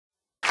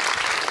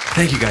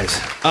Thank you, guys.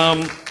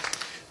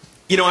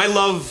 You know, I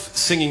love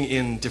singing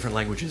in different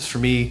languages. For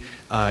me,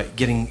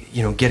 getting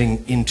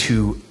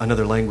into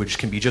another language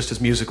can be just as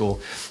musical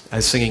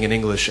as singing in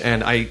English,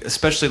 and I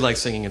especially like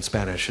singing in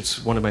Spanish.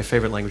 It's one of my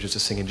favorite languages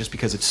to sing in just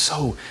because it's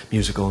so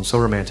musical and so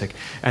romantic.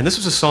 And this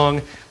was a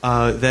song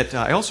that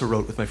I also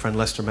wrote with my friend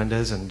Lester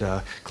Mendez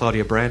and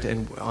Claudia Brandt,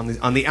 and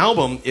on the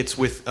album, it's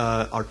with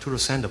Arturo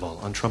Sandoval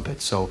on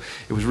trumpet, so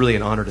it was really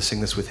an honor to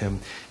sing this with him,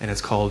 and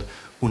it's called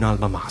Un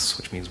Alma Más,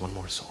 which means one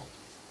more soul.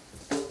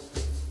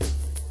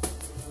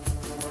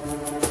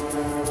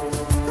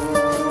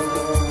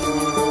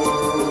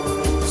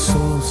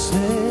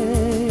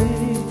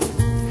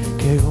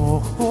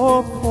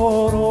 Ojo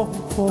por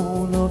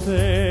ojo no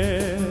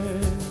ve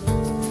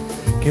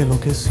que lo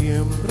que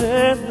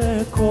siempre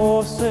me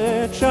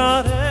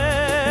cosecharé,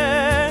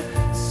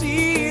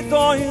 si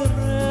doy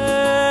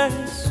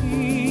recibiré,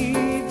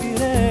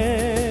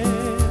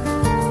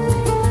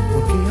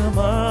 porque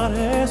amar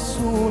es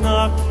un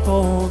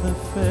acto de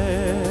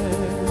fe.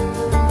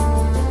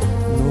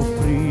 No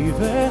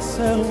prives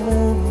el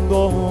mundo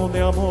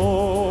de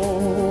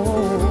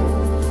amor,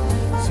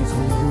 si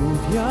son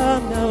lluvia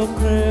en el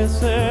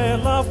crece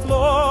la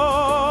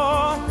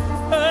flor,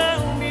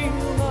 el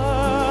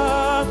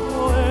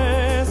milagro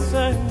es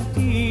en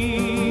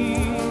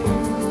ti,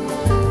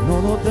 no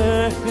lo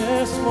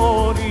dejes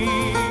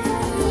morir.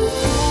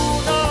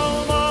 Un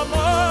alma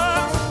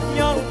más y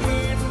al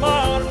fin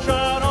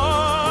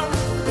marcharán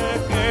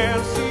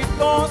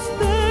ejércitos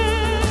de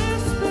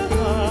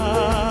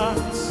esperanza.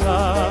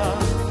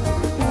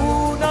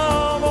 Una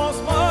voz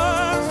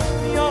más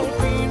y al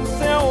fin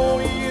se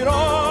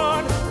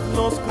oirán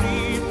los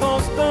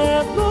gritos de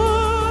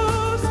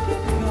los que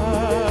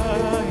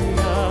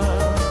callan.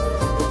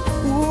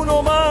 Uno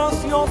más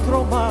y otro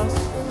más,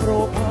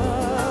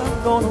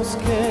 probándonos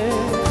que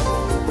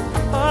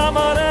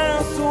amar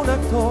es un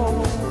acto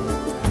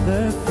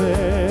de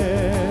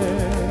fe.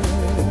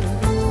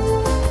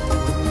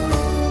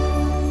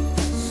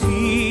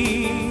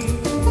 Si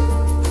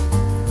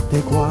te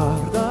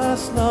guardas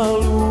la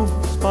luz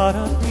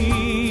para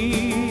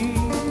ti,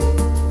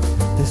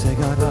 te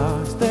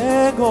cegarás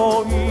de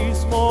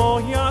egoísmo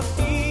y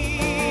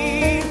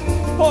así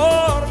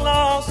por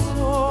la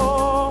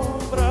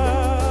sombra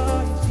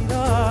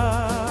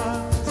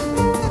irás.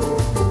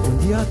 Un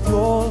día te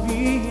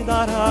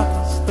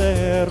olvidarás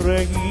de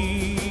reír.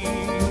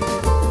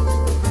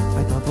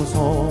 Hay tantos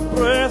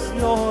hombres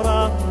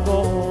llorando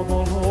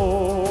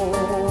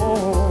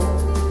dolor,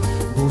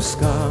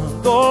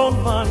 buscando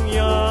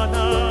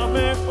mañana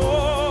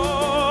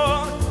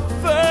mejor,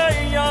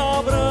 fe y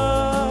abrazos,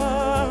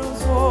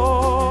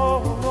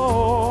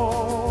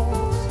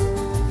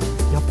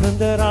 y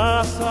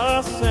aprenderás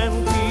a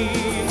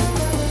sentir.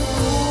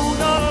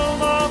 Un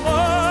alma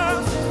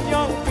más y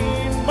al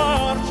fin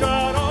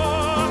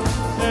marcharán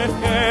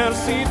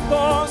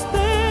ejércitos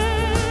de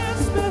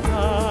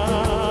esperanza.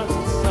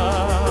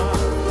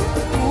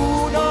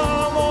 Una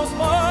voz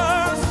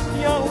más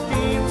y al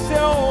fin se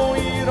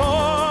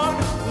oirán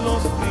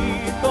los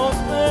gritos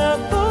de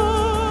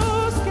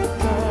los que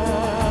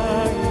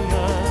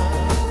callan.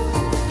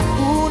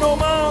 Uno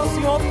más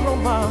y otro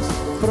más,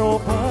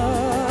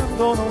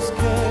 probándonos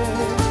que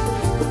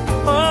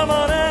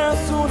amar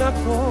es un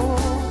acto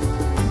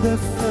de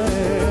fe.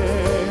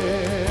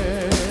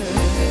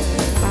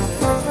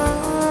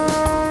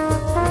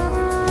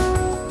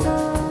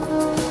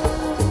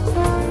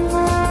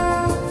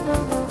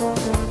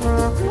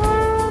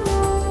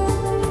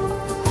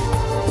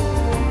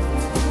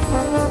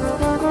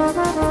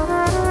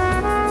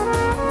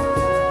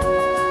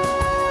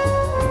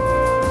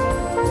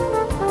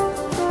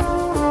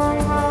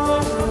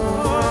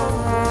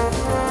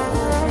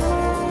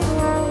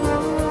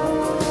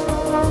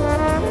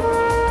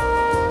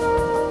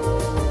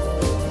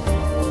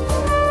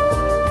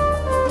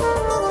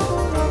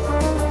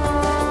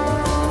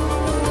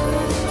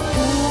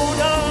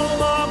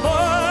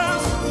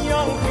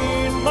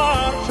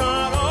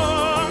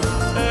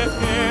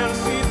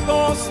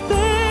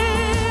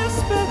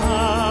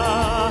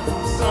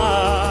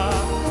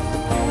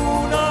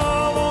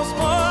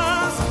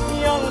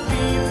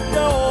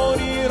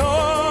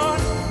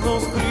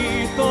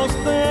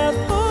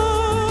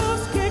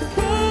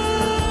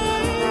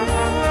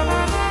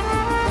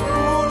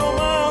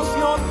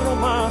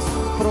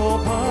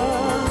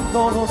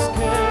 Probándonos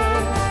que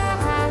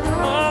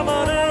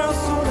amar es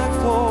un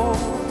acto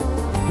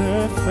de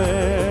fe.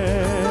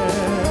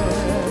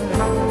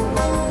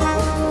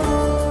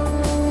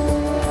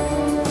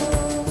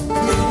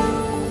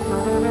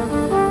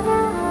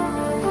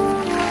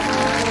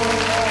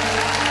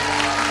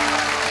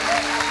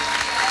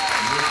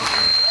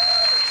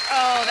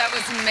 Oh, that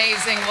was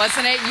amazing,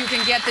 wasn't it? You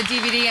can get the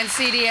DVD and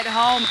CD at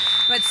home,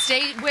 but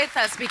stay with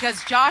us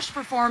because Josh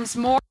performs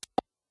more.